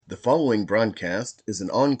The following broadcast is an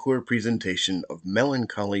encore presentation of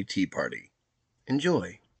Melancholy Tea Party.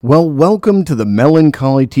 Enjoy. Well, welcome to the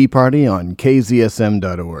Melancholy Tea Party on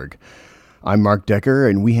KZSM.org. I'm Mark Decker,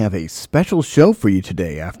 and we have a special show for you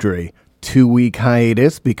today after a 2-week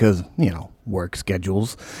hiatus because, work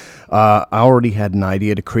schedules. I already had an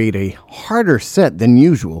idea to create a harder set than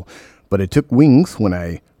usual, but it took wings when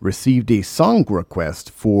I received a song request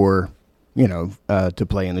for to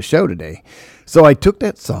play in the show today. So I took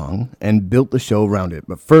that song and built the show around it.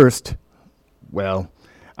 But first, I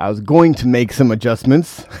was going to make some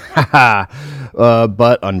adjustments,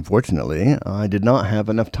 but unfortunately, I did not have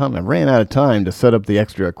enough time. I ran out of time to set up the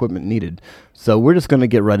extra equipment needed. So we're just going to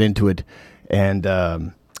get right into it. And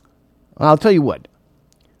I'll tell you what.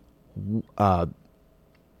 I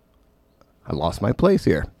lost my place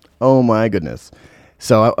here. Oh, my goodness.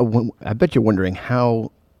 So I bet you're wondering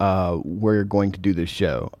how we're going to do this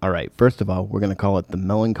show. All right, first of all, we're going to call it the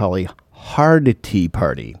Melancholy Hard Tea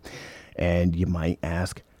Party. And you might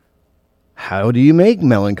ask, how do you make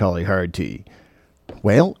melancholy hard tea?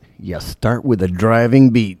 Well, you start with a driving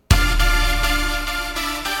beat.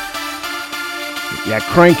 You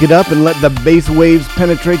crank it up and let the bass waves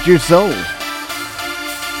penetrate your soul.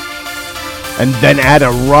 And then add a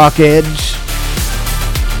rock edge.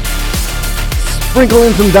 Sprinkle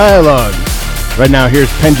in some dialogue. Right now, here's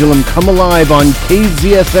Pendulum Come Alive on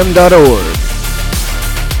KZSM.org.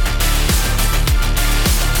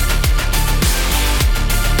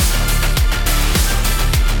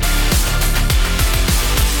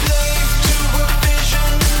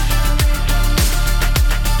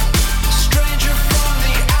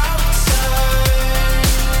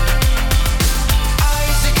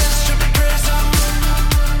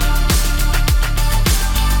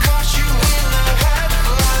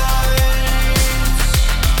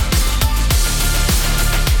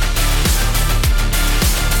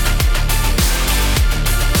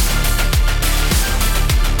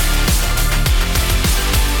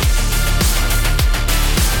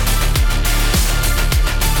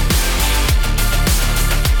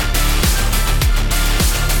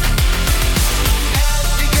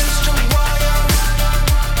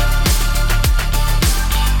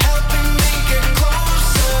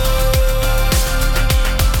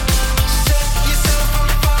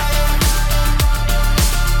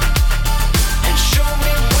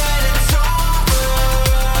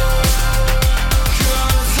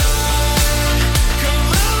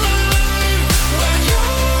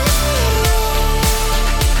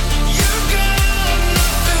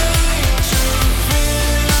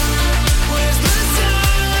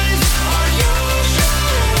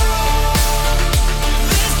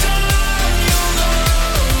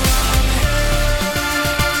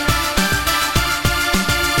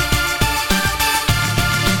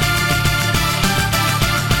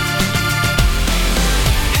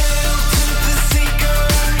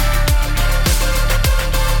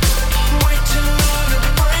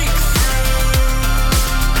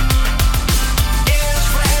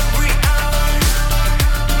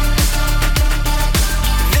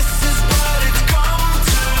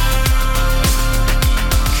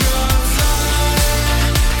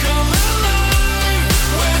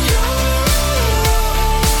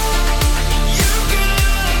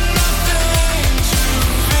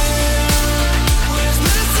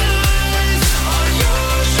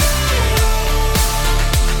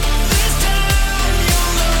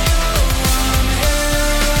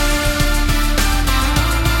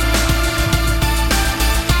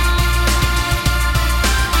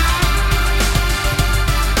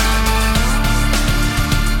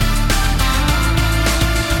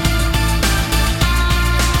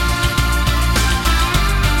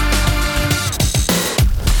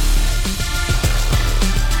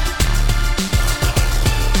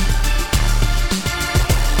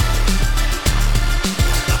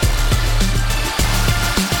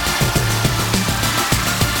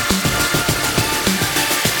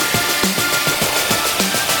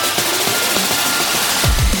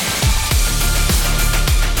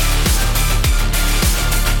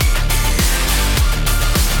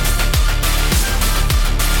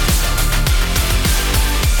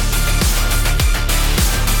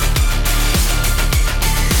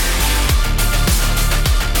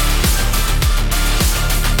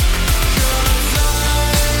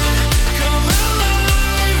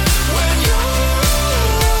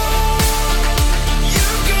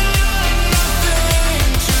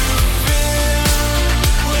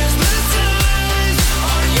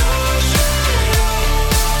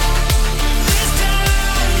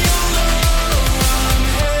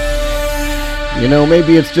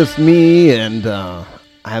 Maybe it's just me, and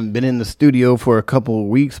I haven't been in the studio for a couple of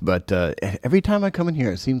weeks, but every time I come in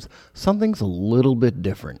here, it seems something's a little bit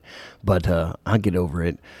different. But I'll get over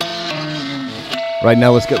it. Right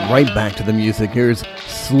now, let's get right back to the music. Here's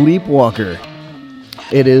Sleepwalker.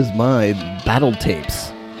 It is my Battle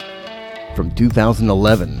Tapes from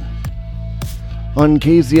 2011 on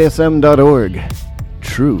KZSM.org,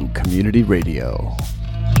 True Community Radio.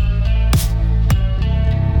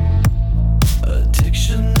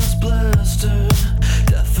 Addiction is blistered,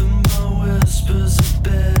 death in my whispers that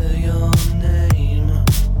bear your name.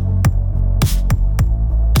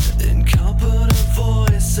 Incompetent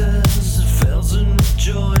voices, it fails and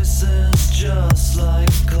rejoices, just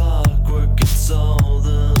like clockwork, it's all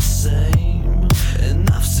the same. And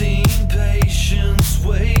I've seen patience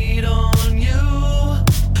wait on you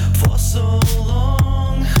for so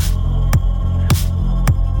long,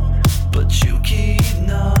 but you keep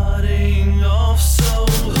nodding off. So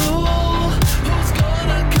who's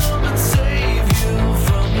gonna come and save you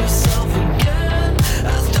from yourself again?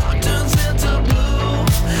 As dark turns into blue,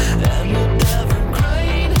 and with every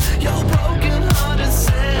grain, your broken heart is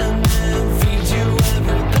sand and feeds you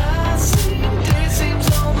every passing day. Seems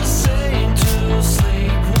all the same to a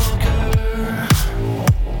sleepwalker.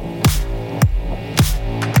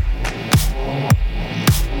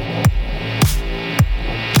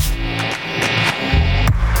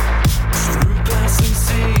 Through passing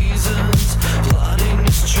seasons, plotting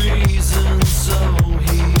his treason, so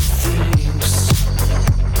he thinks.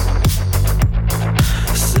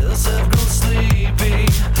 Sails have grown sleepy,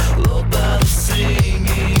 lulled by the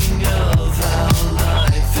singing of how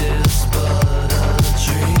life is but a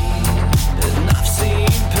dream. And I've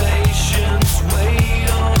seen patience wait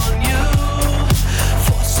on you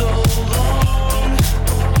for so long,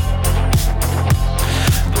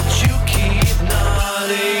 but you keep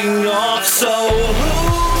nodding off. So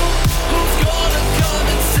who's gonna come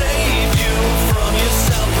and save you from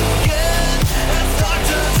yourself again? As dark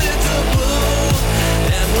turns into blue,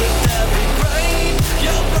 and with every grain,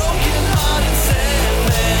 your broken heart and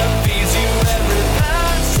sandman feeds you every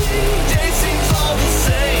passing day. Seems all the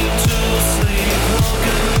same to a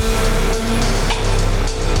sleepwalker.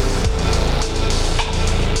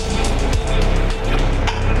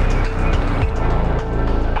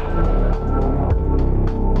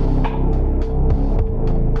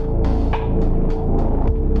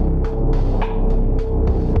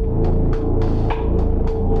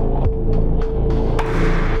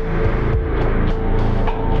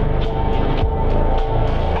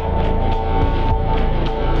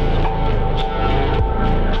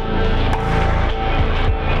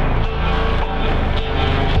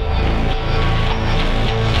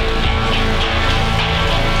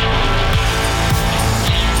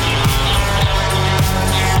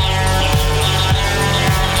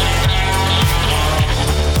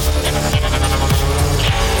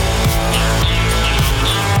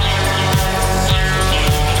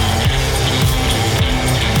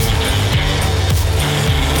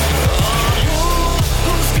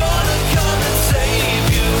 Who's gonna come and save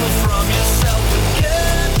you from yourself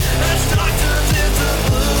again? As dark turns into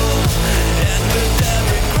blue, and with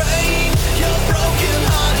every grain, your broken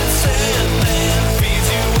heart and sandman feeds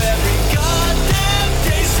you every goddamn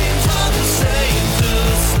day. Seems all the same to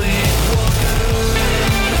a sleepwalker.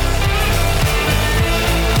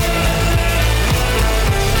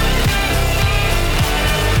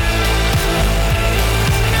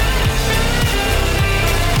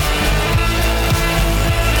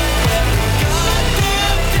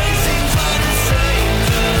 Goddamn day seems all the same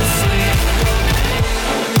to a sleepwalker.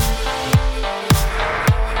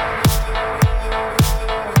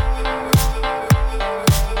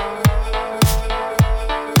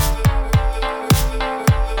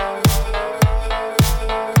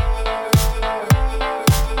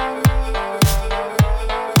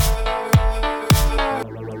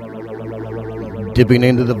 Dipping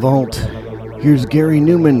into the vault, here's Gary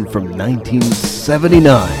Newman from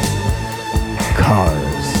 1979.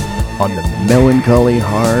 Cars on the Melancholy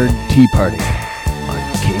Hard Tea Party on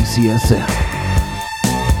KCSM.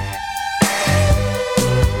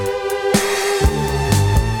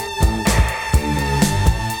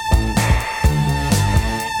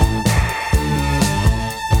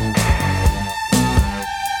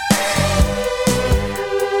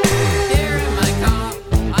 Here in my car,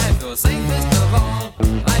 I feel safest of all.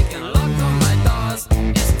 I can lock all my doors.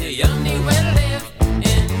 It's the only way to live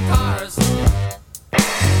in cars.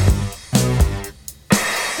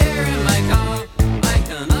 Here in my car, I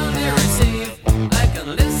can only receive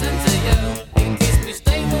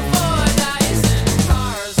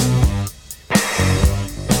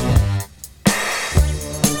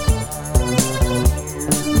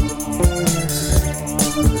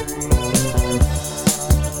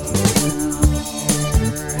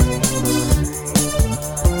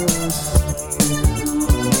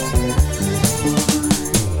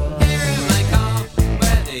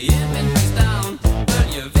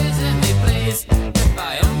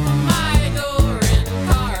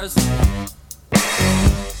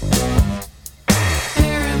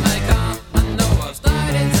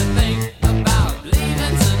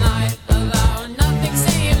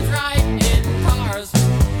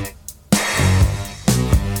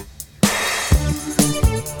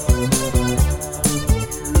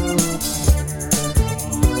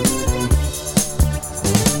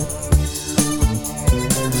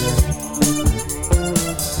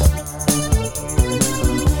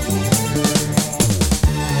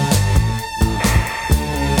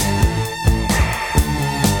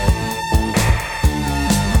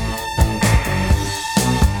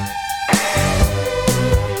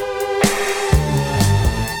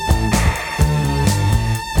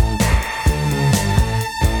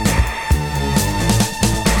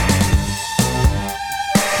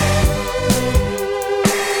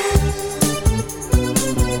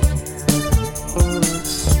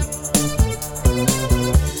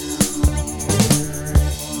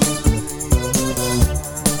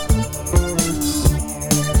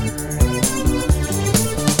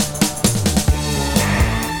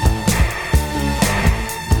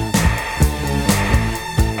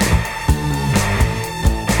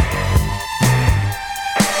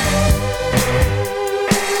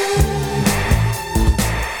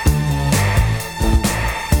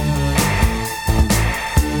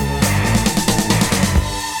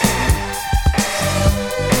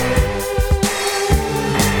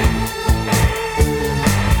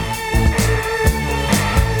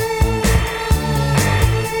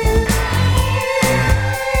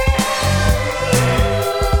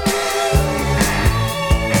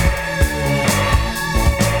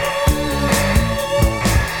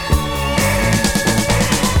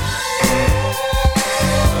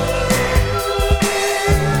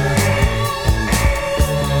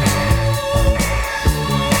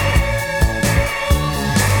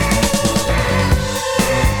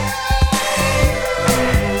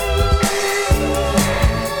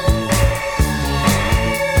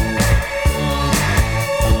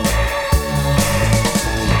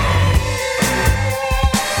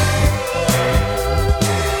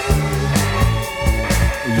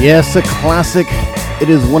Yes, a classic. It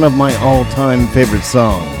is one of my all-time favorite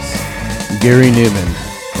songs. Gary Newman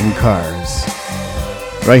and Cars.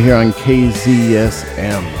 Right here on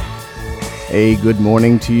KZSM. A good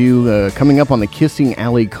morning to you. Coming up on the Kissing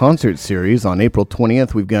Alley concert series on April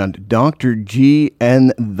 20th, we've got Dr. G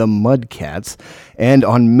and the Mudcats. And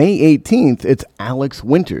on May 18th, it's Alex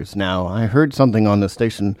Winters. Now, I heard something on the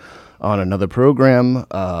station on another program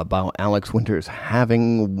about Alex Winters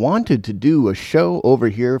having wanted to do a show over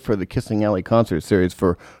here for the Kissing Alley concert series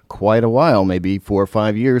for quite a while, maybe 4 or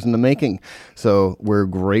 5 years in the making. So we're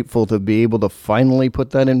grateful to be able to finally put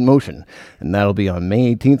that in motion. And that'll be on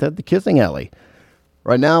May 18th at the Kissing Alley.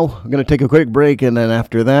 Right now, I'm going to take a quick break, and then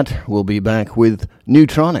after that, we'll be back with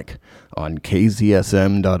Neutronic on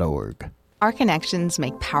kzsm.org. Our connections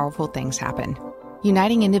make powerful things happen,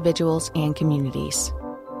 uniting individuals and communities.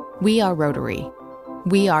 We are Rotary.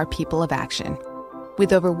 We are people of action.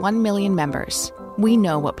 With over 1 million members, we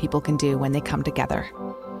know what people can do when they come together.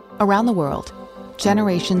 Around the world,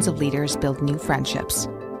 generations of leaders build new friendships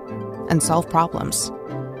and solve problems,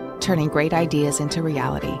 turning great ideas into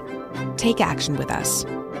reality. Take action with us.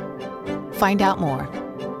 Find out more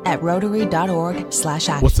at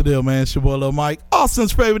Rotary.org/action. What's the deal, man? It's your boy Lil Mike,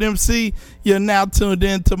 Austin's favorite MC. You're now tuned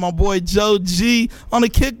in to my boy Joe G on the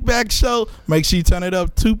Kickback Show. Make sure you turn it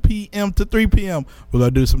up 2 p.m. to 3 p.m. We're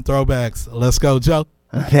going to do some throwbacks. Let's go, Joe.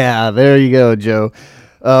 Yeah, there you go, Joe.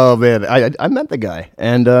 Oh, man, I met the guy,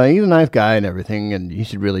 and he's a nice guy and everything, and you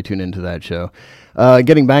should really tune into that show.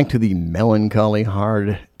 Getting back to the Melancholy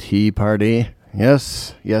Hard Tea Party.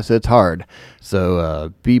 Yes, it's hard.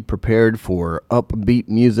 So be prepared for upbeat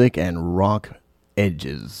music and rock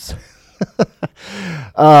edges.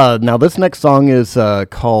 Now, this next song is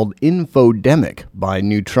called Infodemic by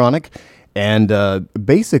Neutronic. And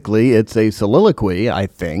basically, it's a soliloquy, I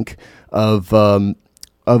think, of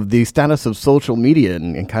the status of social media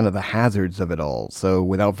and kind of the hazards of it all. So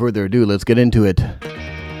without further ado, let's get into it.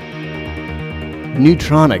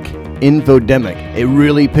 Neutronic, Infodemic. It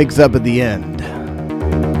really picks up at the end.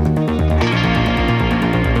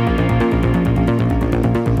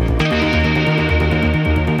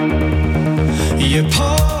 Your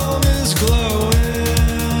palm is glowing,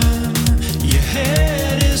 your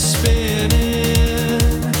head is spinning.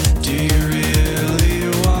 Do you really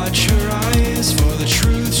watch her eyes for the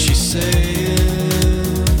truth she's saying?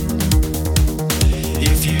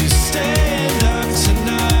 If you stand up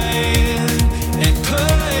tonight and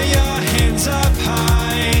put your hands up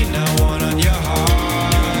high, now one on your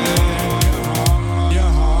heart, your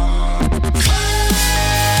heart. Climb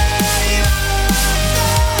up the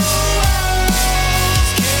walls,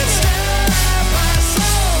 can't stop my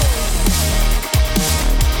soul.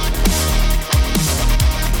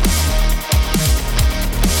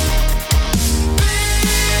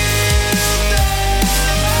 Build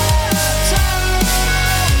them up tall,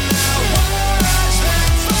 now watch them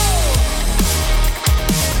fall.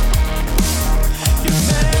 Your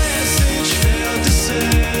message failed to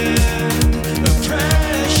send.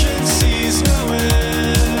 Oppression sees no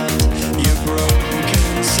end. Your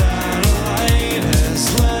broken satellite has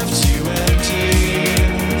left you empty.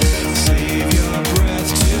 Save your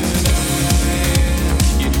breath tonight.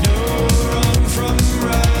 You know wrong from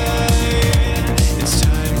right. It's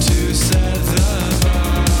time to set the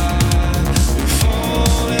bar. We've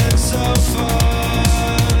fallen so far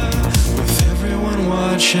with everyone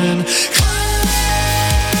watching. Climb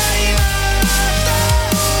up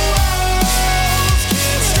the walls,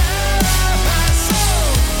 can't stop my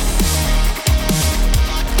soul.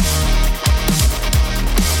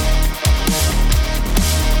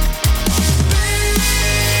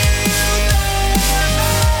 Build them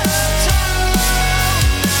up tall,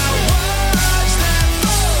 now watch them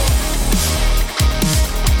fall.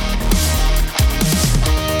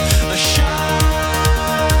 A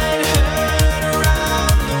shine heard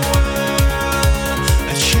around the world,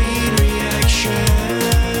 a chain reaction.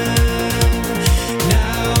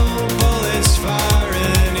 Now bullets fire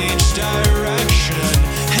in each direction.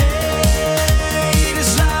 Hate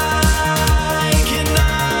is like an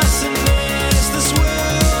arsonist. This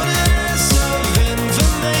wilderness of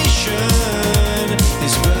information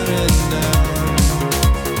is burning down.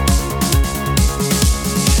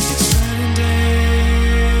 It's burning down,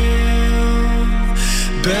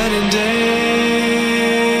 burning down,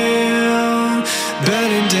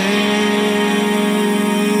 burning down.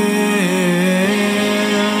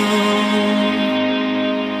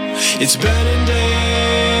 It's burning down,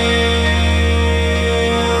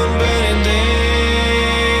 burning down,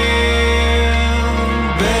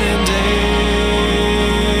 burning down.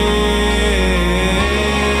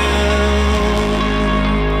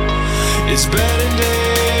 It's burning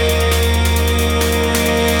down.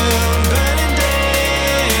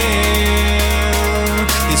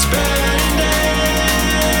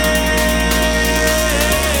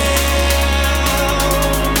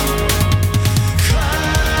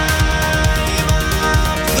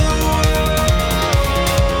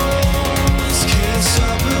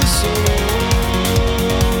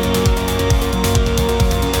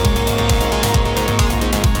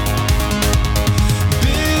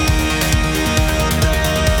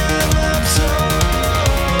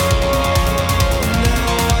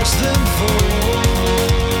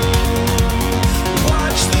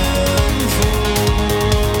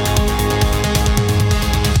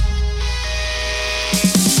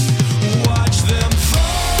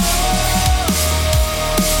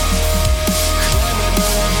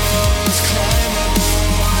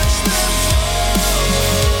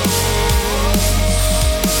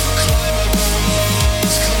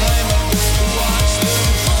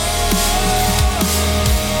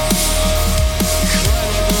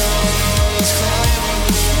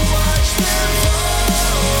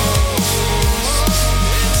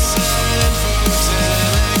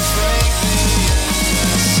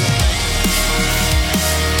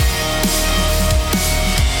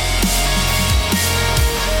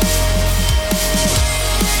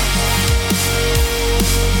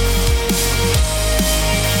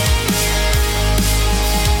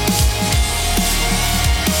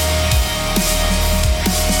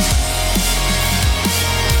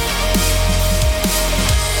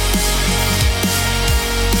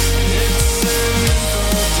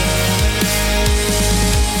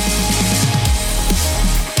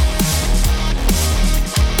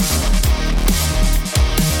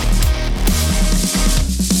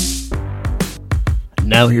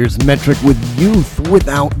 now here's Metric with Youth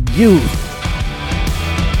Without Youth.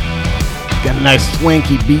 Got a nice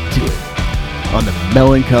swanky beat to it on the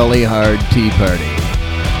Melancholy Hard Tea Party.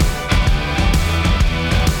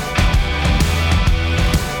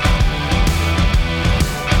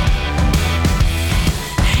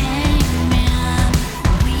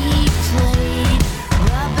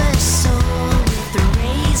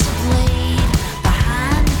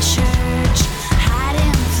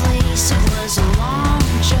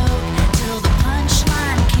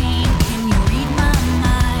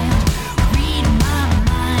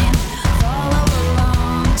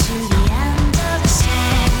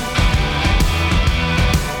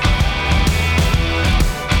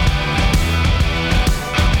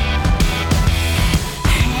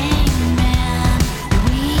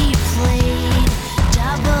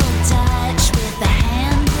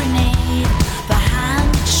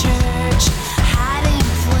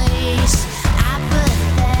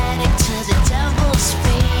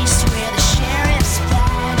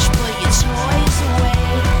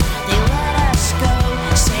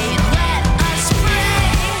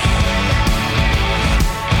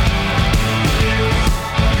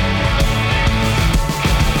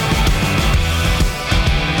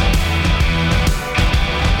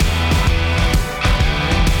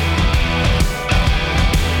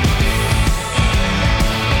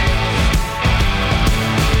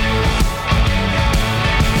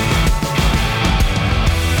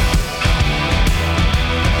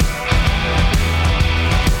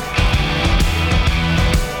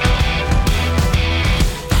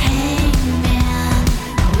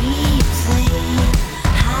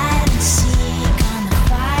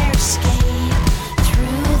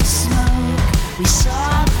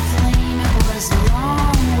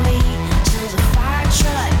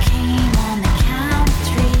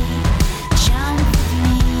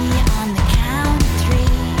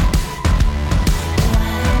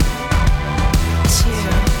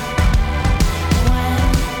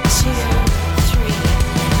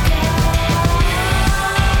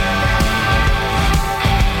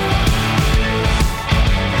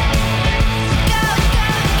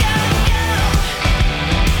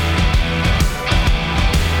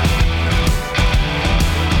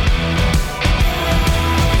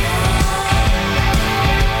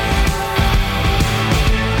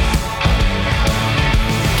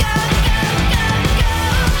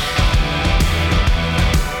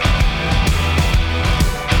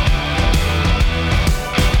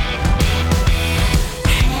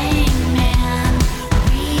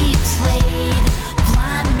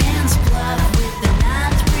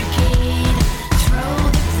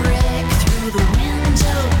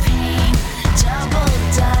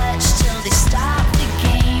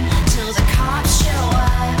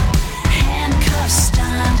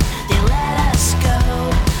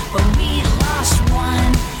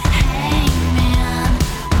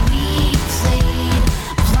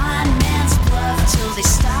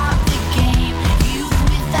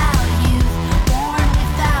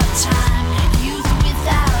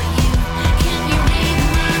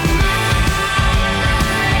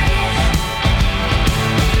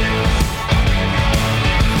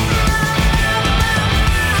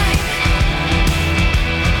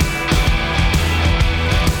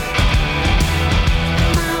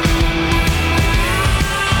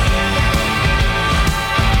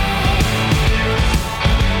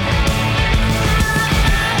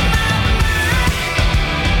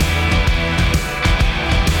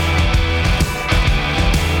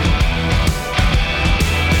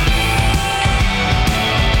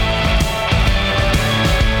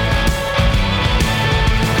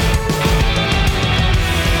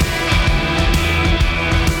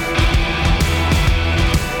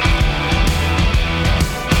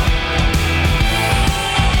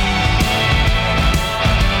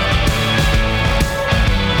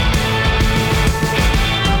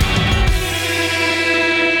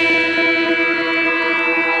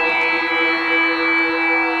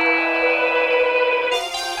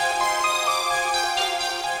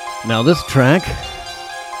 Now this track,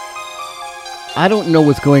 I don't know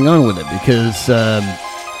what's going on with it because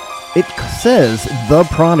it says The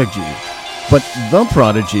Prodigy, but The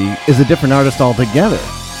Prodigy is a different artist altogether.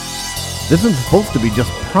 This is supposed to be just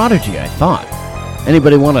Prodigy, I thought.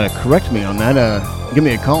 Anybody want to correct me on that? Give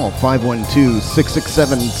me a call,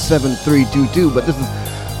 512-667-7322, but this is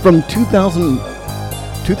from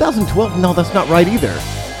 2012? No, that's not right either.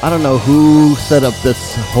 I don't know who set up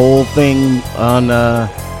this whole thing on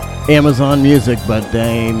Amazon Music, but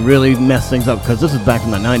they really messed things up because this is back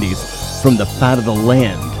in the 90s from The Fat of the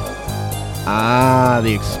Land. Ah,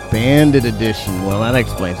 the expanded edition. Well, that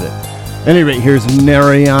explains it. At any rate, here's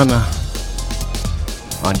Narayana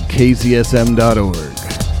on KZSM.org.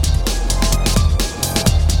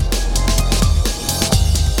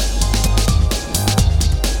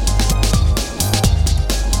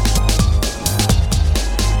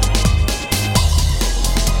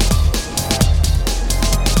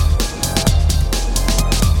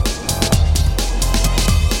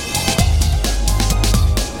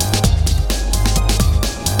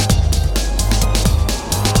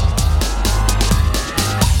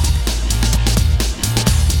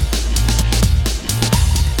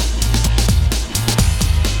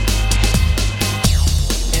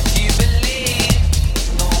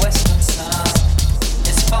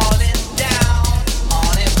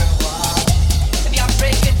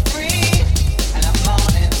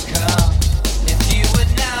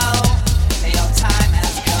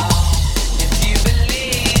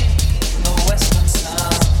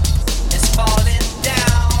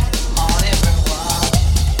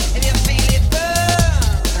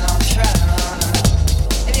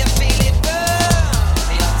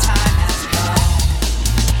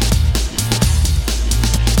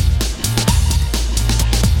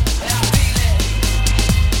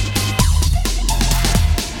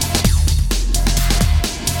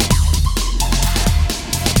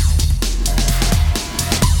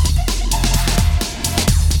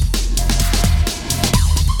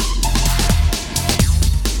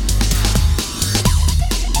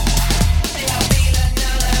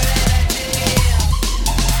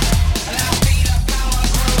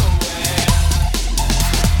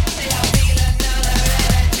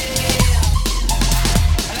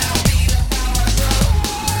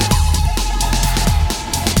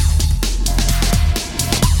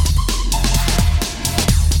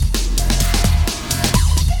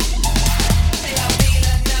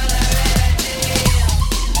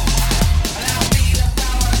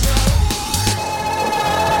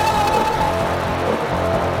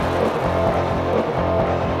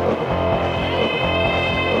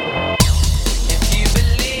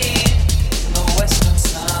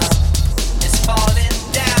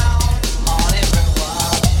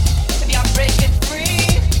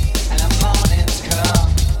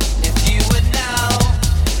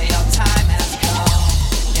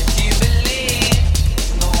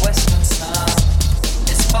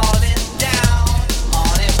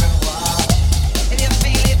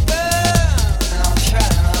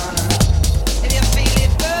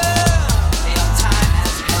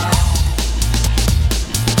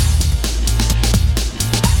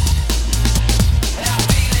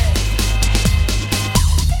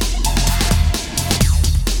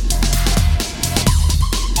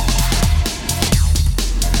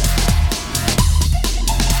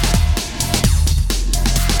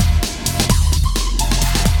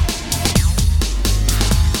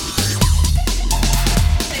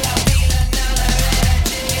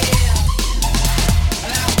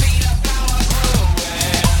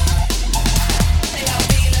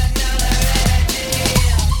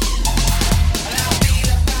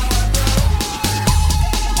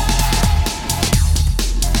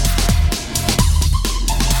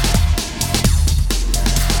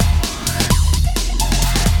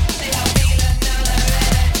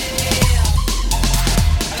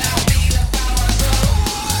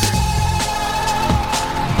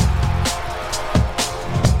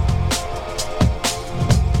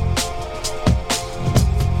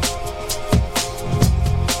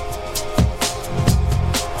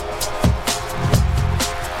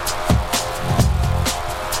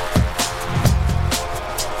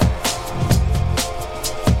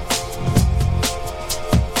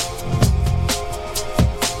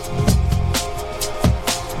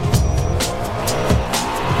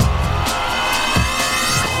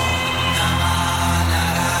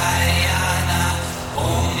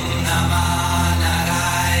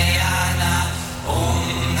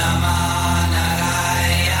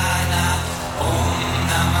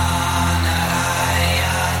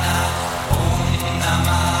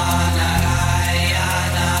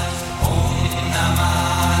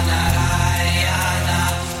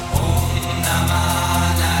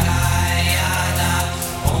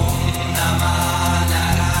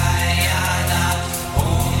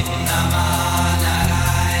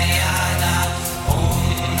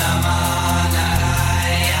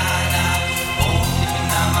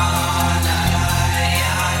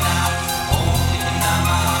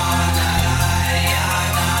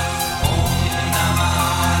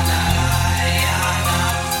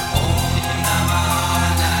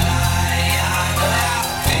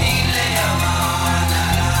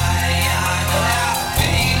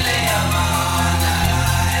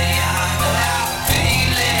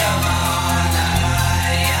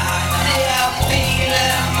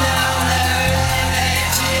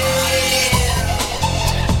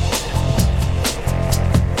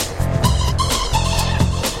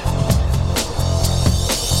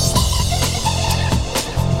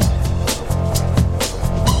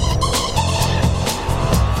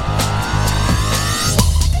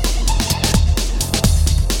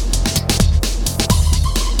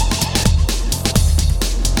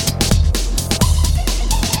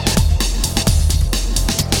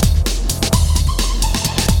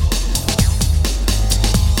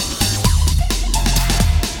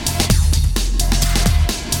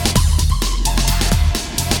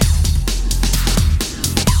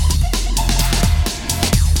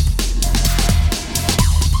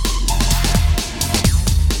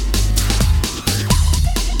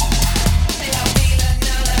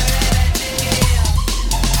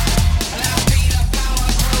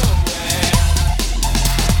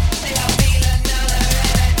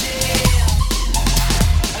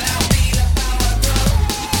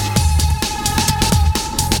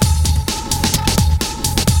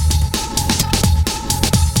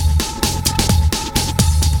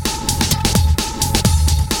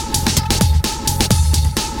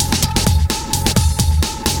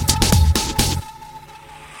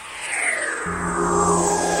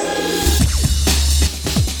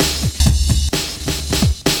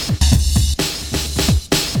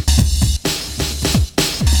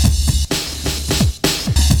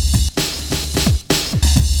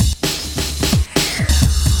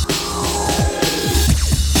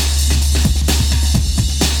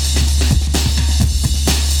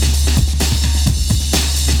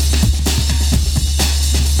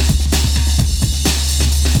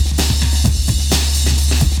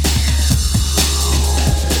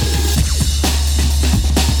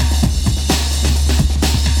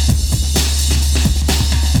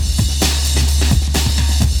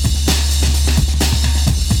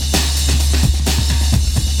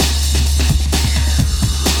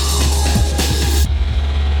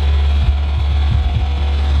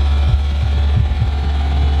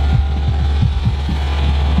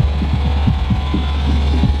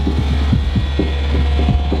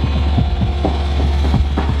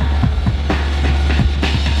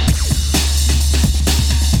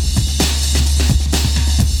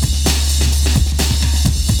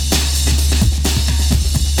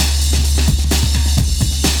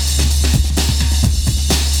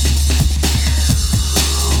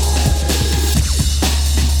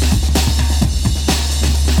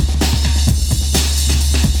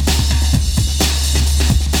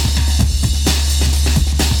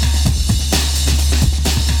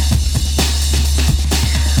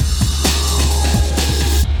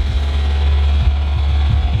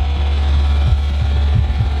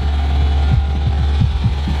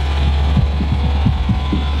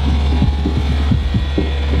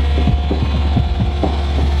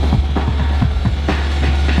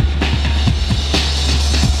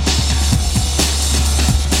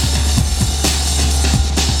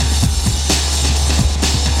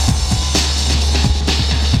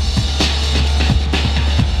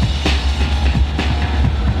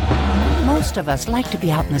 Most of us like to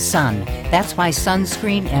be out in the sun. That's why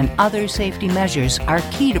sunscreen and other safety measures are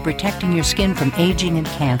key to protecting your skin from aging and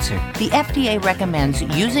cancer. The FDA recommends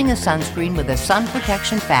using a sunscreen with a sun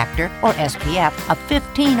protection factor, or SPF, of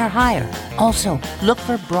 15 or higher. Also, look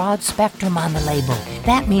for broad spectrum on the label.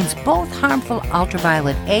 That means both harmful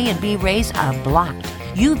ultraviolet A and B rays are blocked.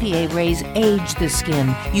 UVA rays age the skin,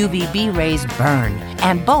 UVB rays burn,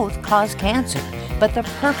 and both cause cancer. But the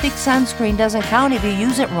perfect sunscreen doesn't count if you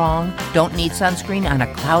use it wrong. Don't need sunscreen on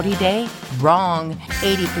a cloudy day? Wrong.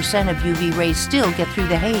 80% of UV rays still get through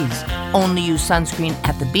the haze. Only use sunscreen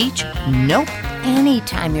at the beach? Nope.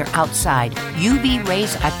 Anytime you're outside, UV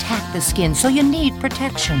rays attack the skin, so you need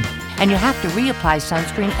protection. And you have to reapply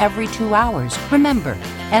sunscreen every 2 hours. Remember,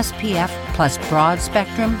 SPF plus broad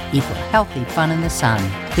spectrum equal healthy fun in the sun.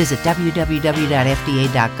 Visit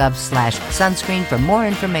www.fda.gov/sunscreen for more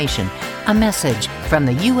information. A message from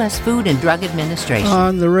the U.S. Food and Drug Administration.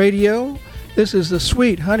 On the radio, this is the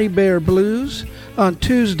Sweet Honey Bear Blues on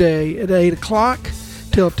Tuesday at 8 o'clock.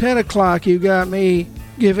 Till 10 o'clock, you got me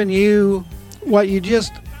giving you what you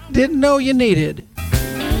just didn't know you needed.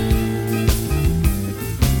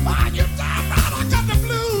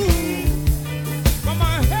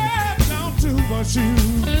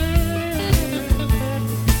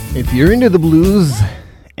 If you're into the blues,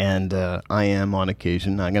 and I am on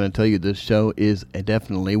occasion, I'm going to tell you this show is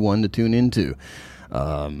definitely one to tune into.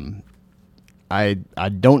 I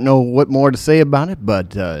don't know what more to say about it,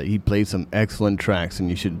 but he plays some excellent tracks, and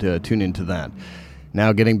you should tune into that.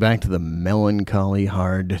 Now, getting back to the Melancholy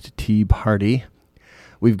Hard Tea Party,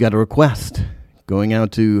 we've got a request going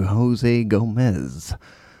out to Jose Gomez.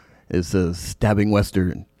 It's a stabbing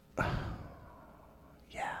western.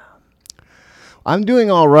 I'm doing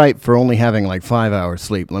all right for only having like 5 hours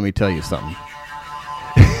sleep, let me tell you something.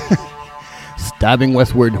 Stabbing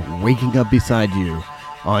westward, waking up beside you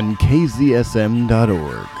on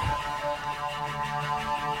kzsm.org.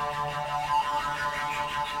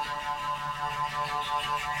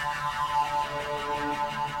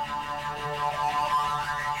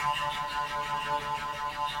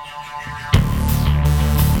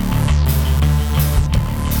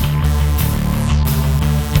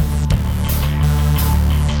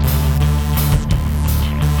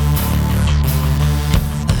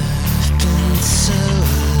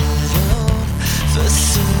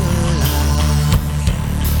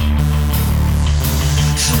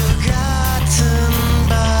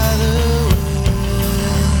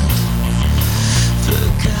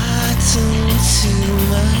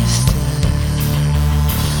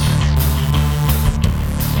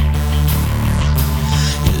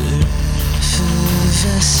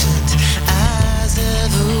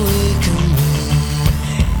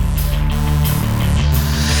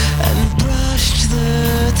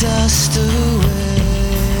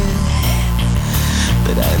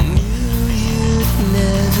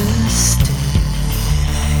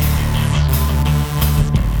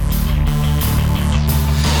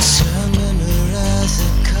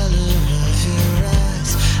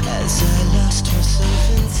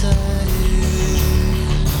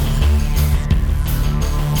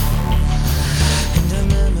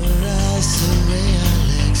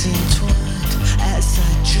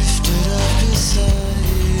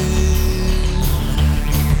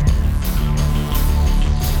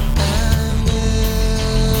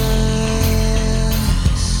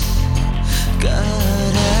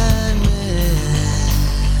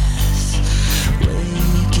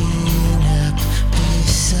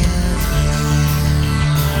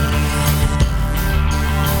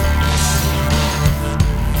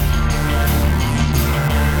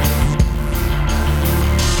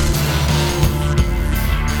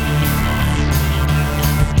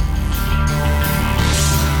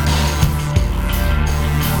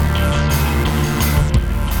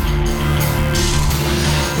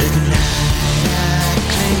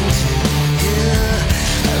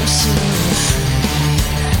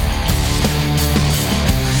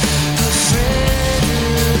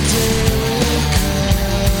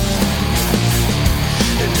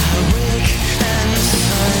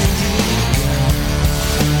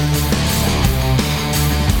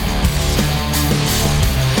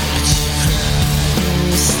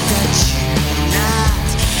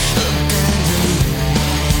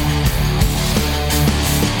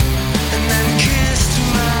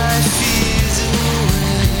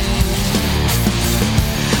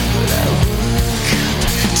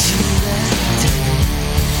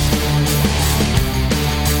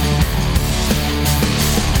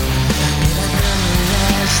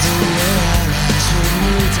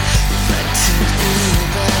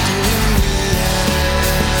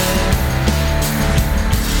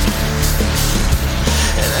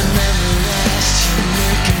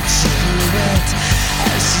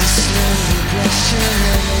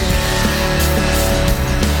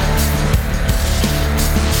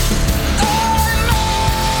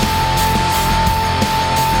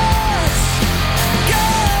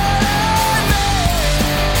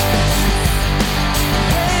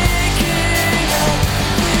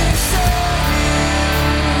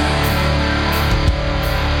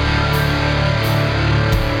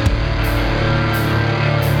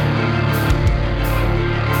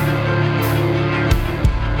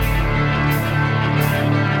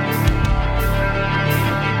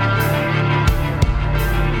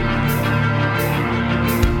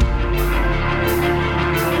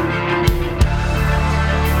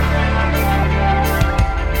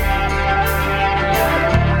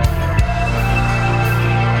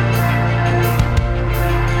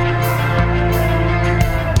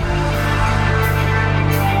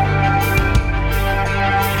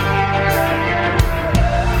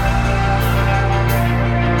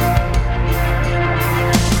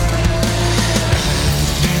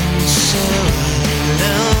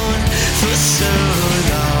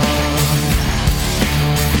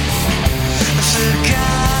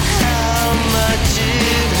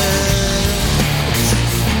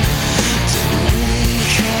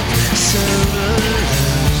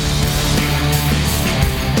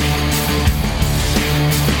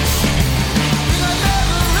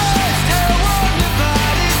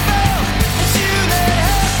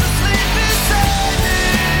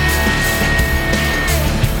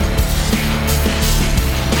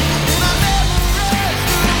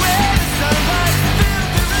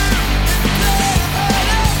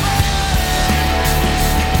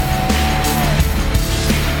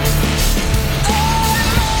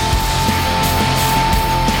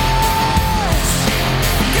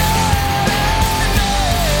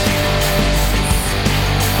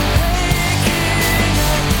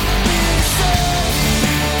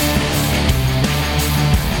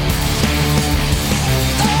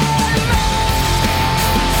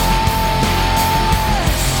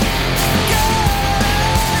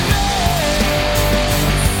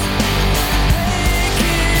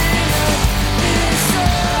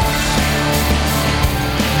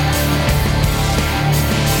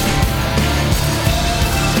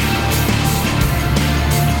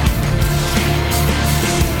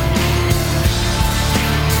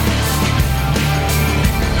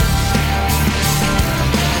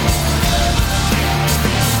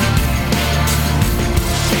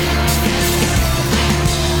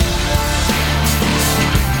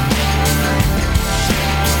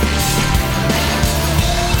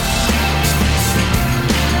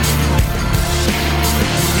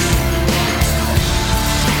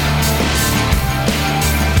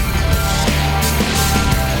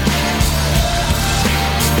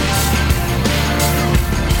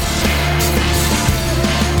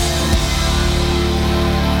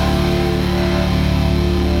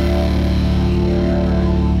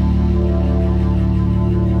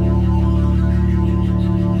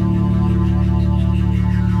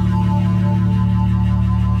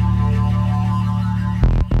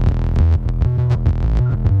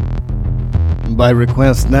 by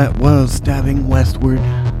request, that was Stabbing Westward.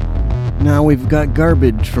 Now we've got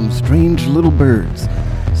Garbage from Strange Little Birds,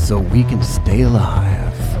 So We Can Stay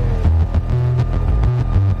Alive.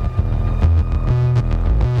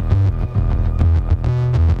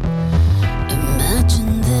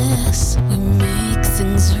 Imagine this, we make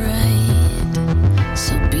things right.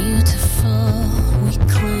 So beautiful, we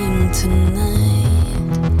cling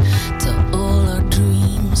tonight. To all our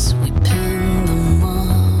dreams, we pin them up.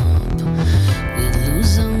 We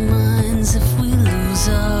lose our minds if we lose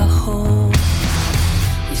our hope.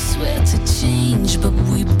 We swear to change, but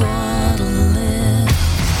we bottle it.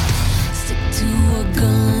 Stick to our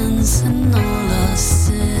guns and all our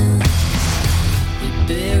sins. We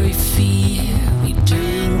bury fear, we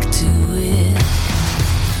drink to it.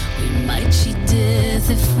 We might cheat death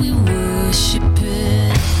if we worship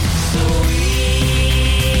it. So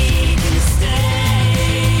we can stay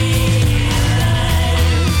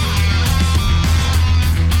alive.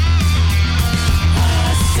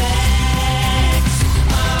 Our sex,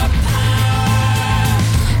 our power,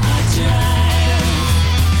 our drive.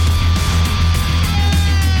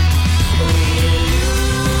 We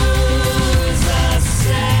lose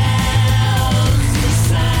ourselves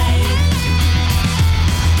inside.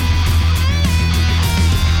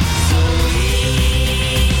 So we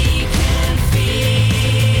can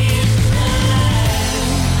feel alive.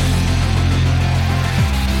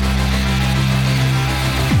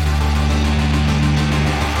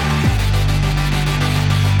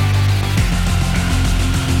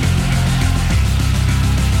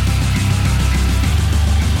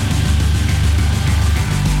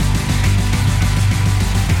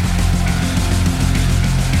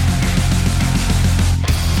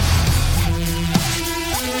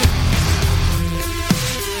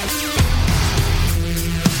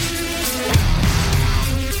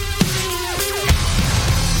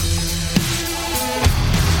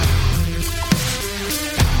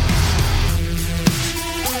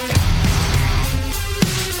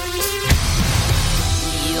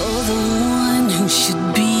 You're the one who should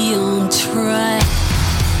be on track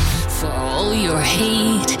for all your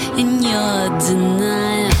hate and your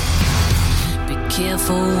denial. Be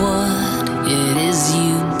careful what it is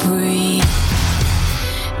you breathe.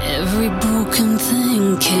 Every broken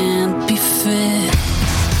thing can't be fixed,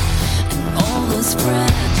 and all those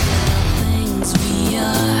fragile things we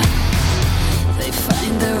are, they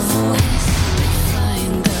find their voice, they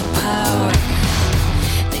find their power.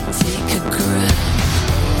 They take a grip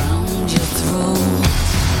around your throat.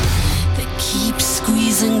 They keep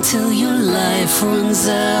squeezing till your life runs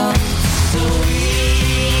out. So we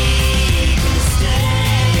can stay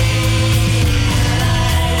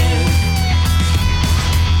alive.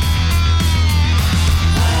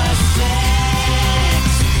 Our sex,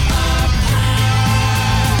 our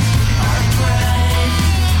power, our pride.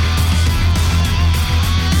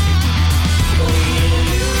 We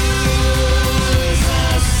lose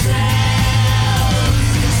ourselves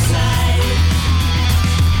inside.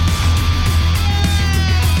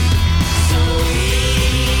 So we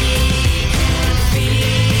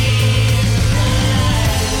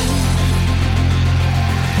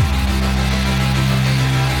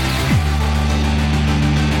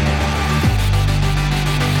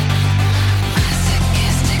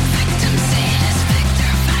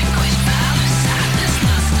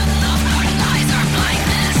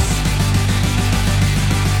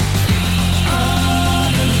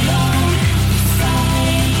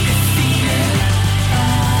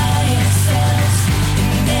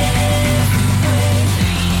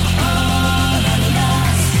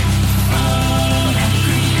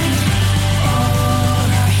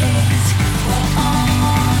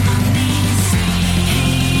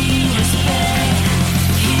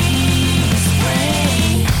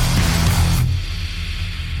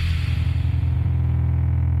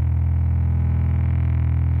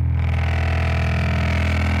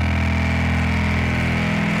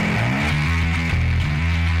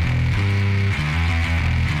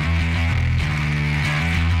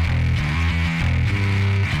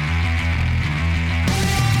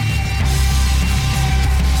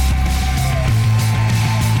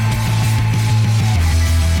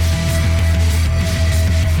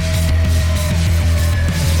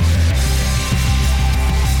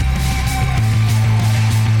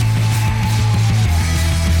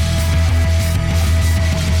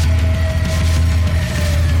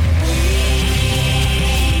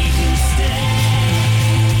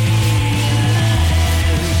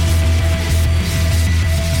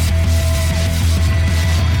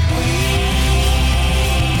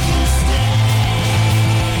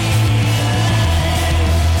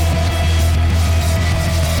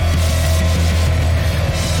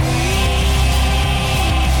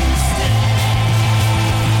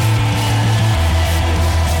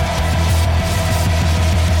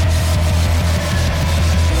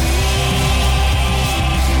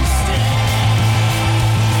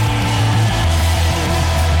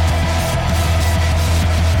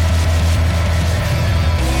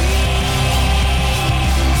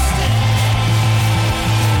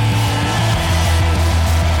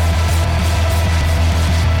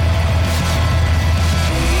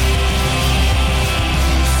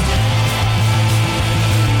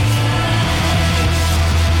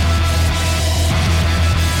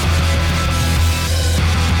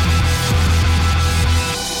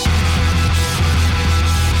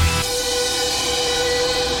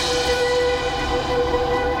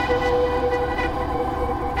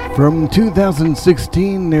From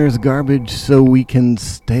 2016, there's Garbage So We Can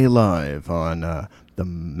Stay Alive on the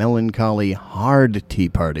Melancholy Hard Tea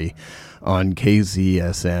Party on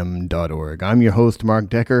kzsm.org. I'm your host, Mark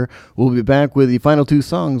Decker. We'll be back with the final two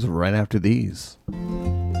songs right after these.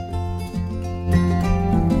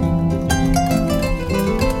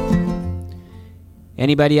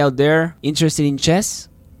 Anybody out there interested in chess?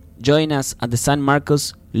 Join us at the San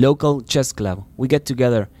Marcos Local Chess Club. We get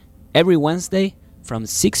together every Wednesday from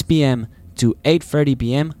 6 p.m. to 8:30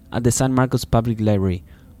 p.m. at the San Marcos Public Library.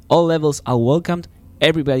 All levels are welcomed,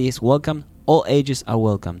 everybody is welcome, all ages are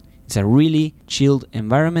welcome. It's a really chilled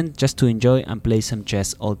environment just to enjoy and play some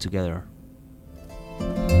chess all together.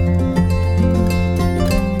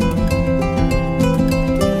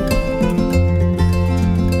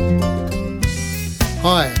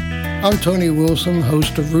 Hi, I'm Tony Wilson,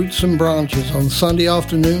 host of Roots and Branches on Sunday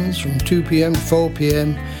afternoons from 2 p.m. to 4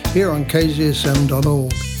 p.m. here on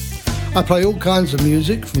kzsm.org. I play all kinds of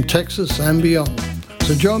music from Texas and beyond.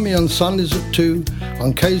 So join me on Sundays at 2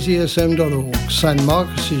 on kzsm.org, San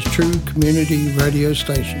Marcos' true community radio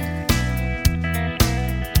station.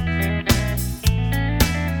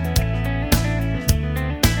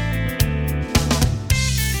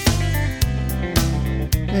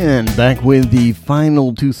 And back with the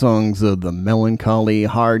final two songs of the Melancholy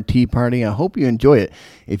Hard Tea Party. I hope you enjoy it.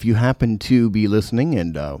 If you happen to be listening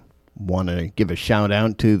and want to give a shout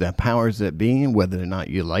out to the powers that be, whether or not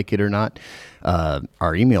you like it or not,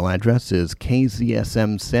 our email address is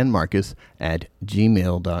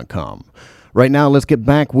kzsmsanmarcos@gmail.com. Right now, let's get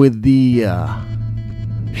back with the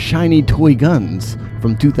Shiny Toy Guns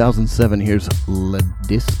from 2007. Here's La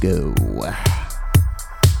Disco.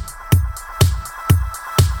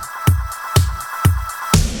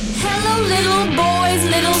 Hello, little boys,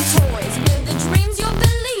 little toys, with the dreams you're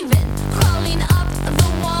believing, crawling up the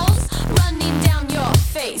walls, running down your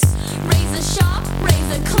face. Razor sharp,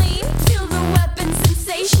 razor clean, feel the weapon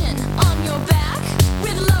sensation on your back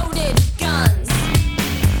with loaded guns.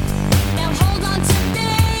 Now hold on to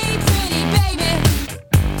me, pretty baby,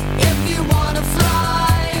 if you wanna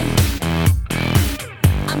fly.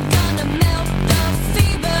 I'm gonna melt the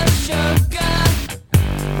fever sugar,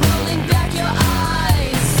 rolling back your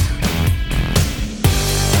eyes.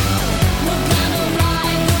 We're gonna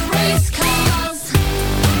ride the race cars.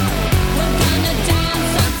 We're gonna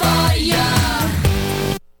dance on fire.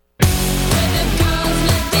 Where the girls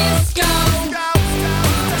let disco,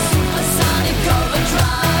 supersonic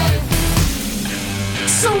overdrive.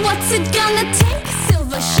 So what's it gonna take,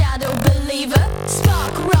 silver shadow believer,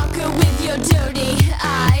 spark rocker with your dirty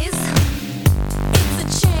eyes? It's a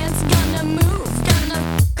chance, gonna move, gonna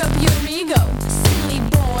fuck up your ego, silly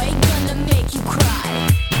boy, gonna make you cry.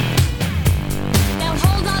 Now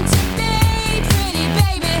hold on to me, pretty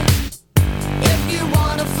baby, if you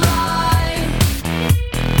wanna fly.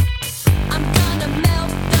 I'm gonna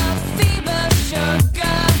melt the fever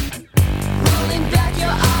sugar, rolling back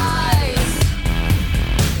your eyes.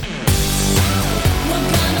 We're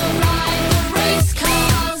gonna ride the race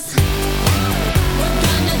cars. We're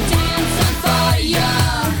gonna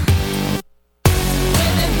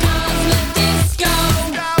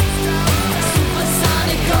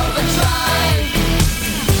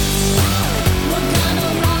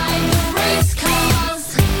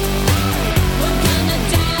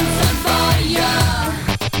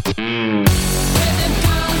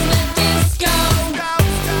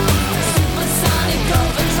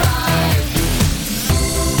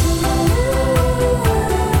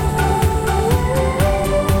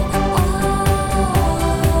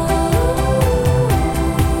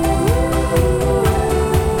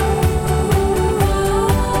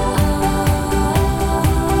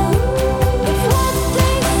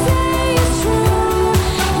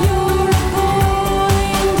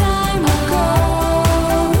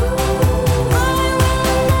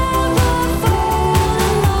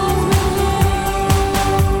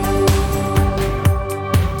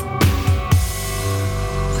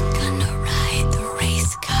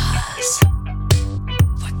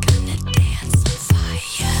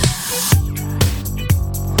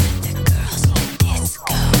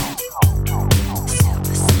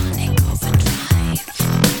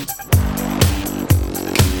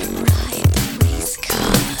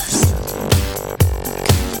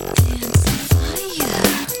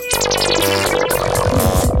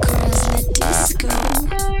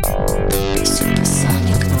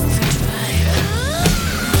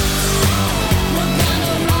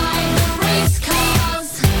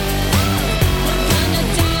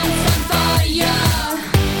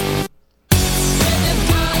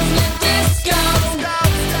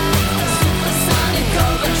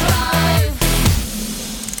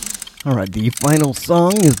All right, the final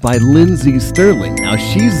song is by Lindsay Sterling. Now,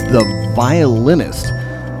 she's the violinist,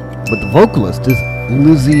 but the vocalist is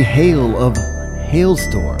Lizzie Hale of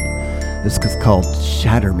Hailstorm. This is called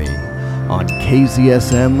Shatter Me on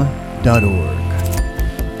KZSM.org.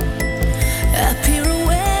 I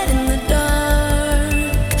pirouette in the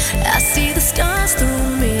dark. I see the stars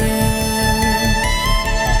through me.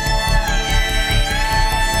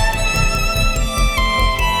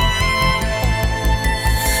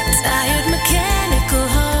 Tired mechanical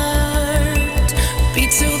heart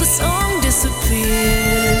beat till the song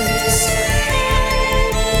disappears.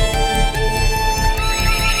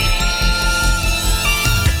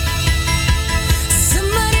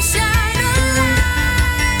 Somebody shine a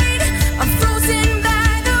light. I'm frozen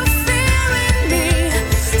by the fear in me.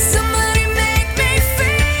 Somebody make me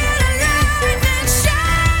feel alive and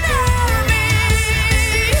shatter me.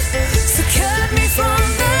 So cut me from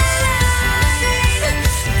the light.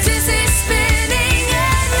 Dizzy spinning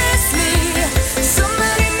endlessly.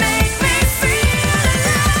 Somebody make me feel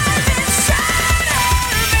alive and shatter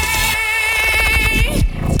me.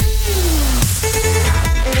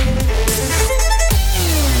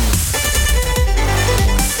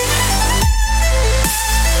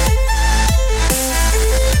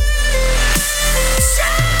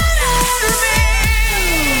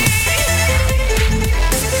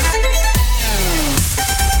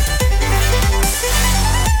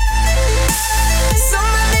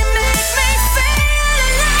 Somebody make me feel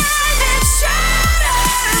alive and shatter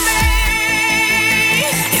me.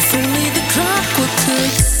 If only the clockwork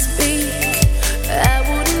could speak, I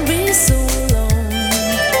wouldn't be so alone.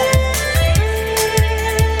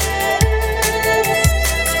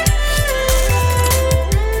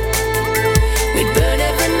 We'd burn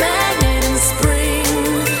every magnet in spring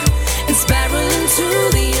and spiral into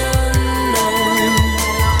the unknown.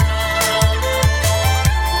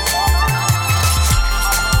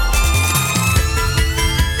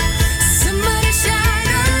 Somebody shine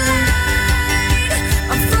a light.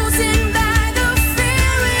 I'm frozen by the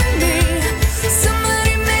fear in me.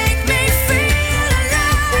 Somebody make me feel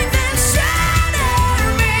alive and shatter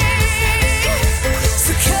me.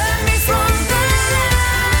 So cut me from the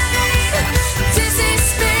light. Dizzy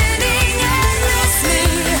spinning endlessly.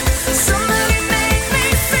 Somebody make me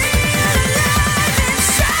feel alive and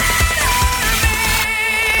shatter me.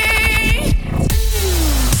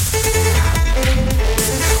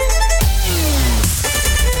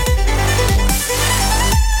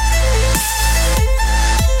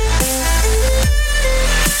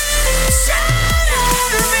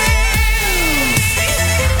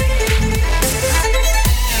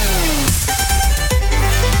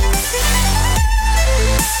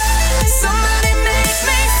 Somebody make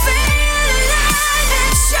me feel alive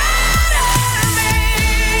and shatter me.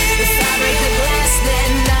 If I break the glass,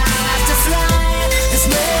 then I'll have to fly. There's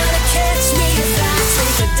no one to catch me if I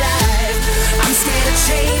take a dive. I'm scared of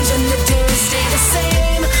change and the days stay the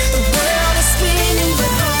same. The world is spinning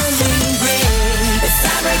but only gray. If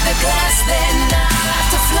I break the glass, then I'll have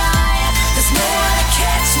to fly. There's no one to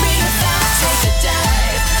catch me if I take a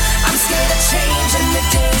dive. I'm scared of change and the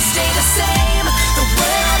days stay the same. The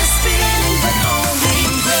world is spinning but only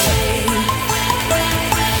gray.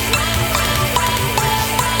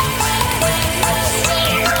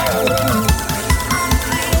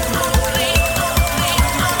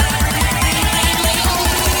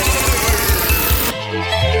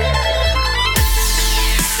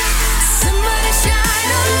 Somebody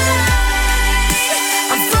shine a light.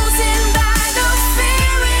 I'm frozen by the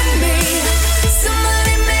fear in me.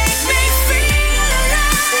 Somebody make me feel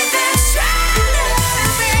alive and shatter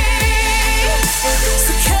me.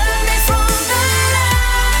 So cut me from the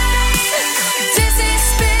light. Dizzy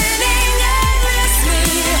spinning endlessly.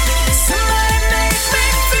 Somebody make me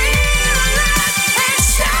feel alive and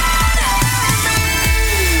shatter me.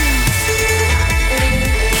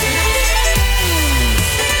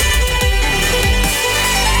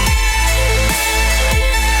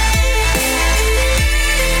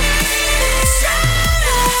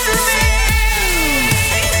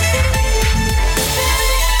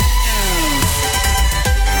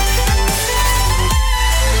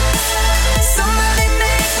 Somebody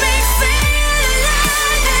make me feel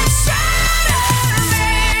alive and shatter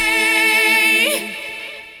me.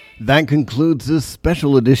 That concludes this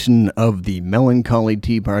special edition of the Melancholy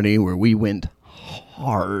Tea Party, where we went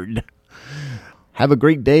hard. Have a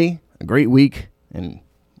great day, a great week, and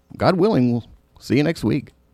God willing, we'll see you next week.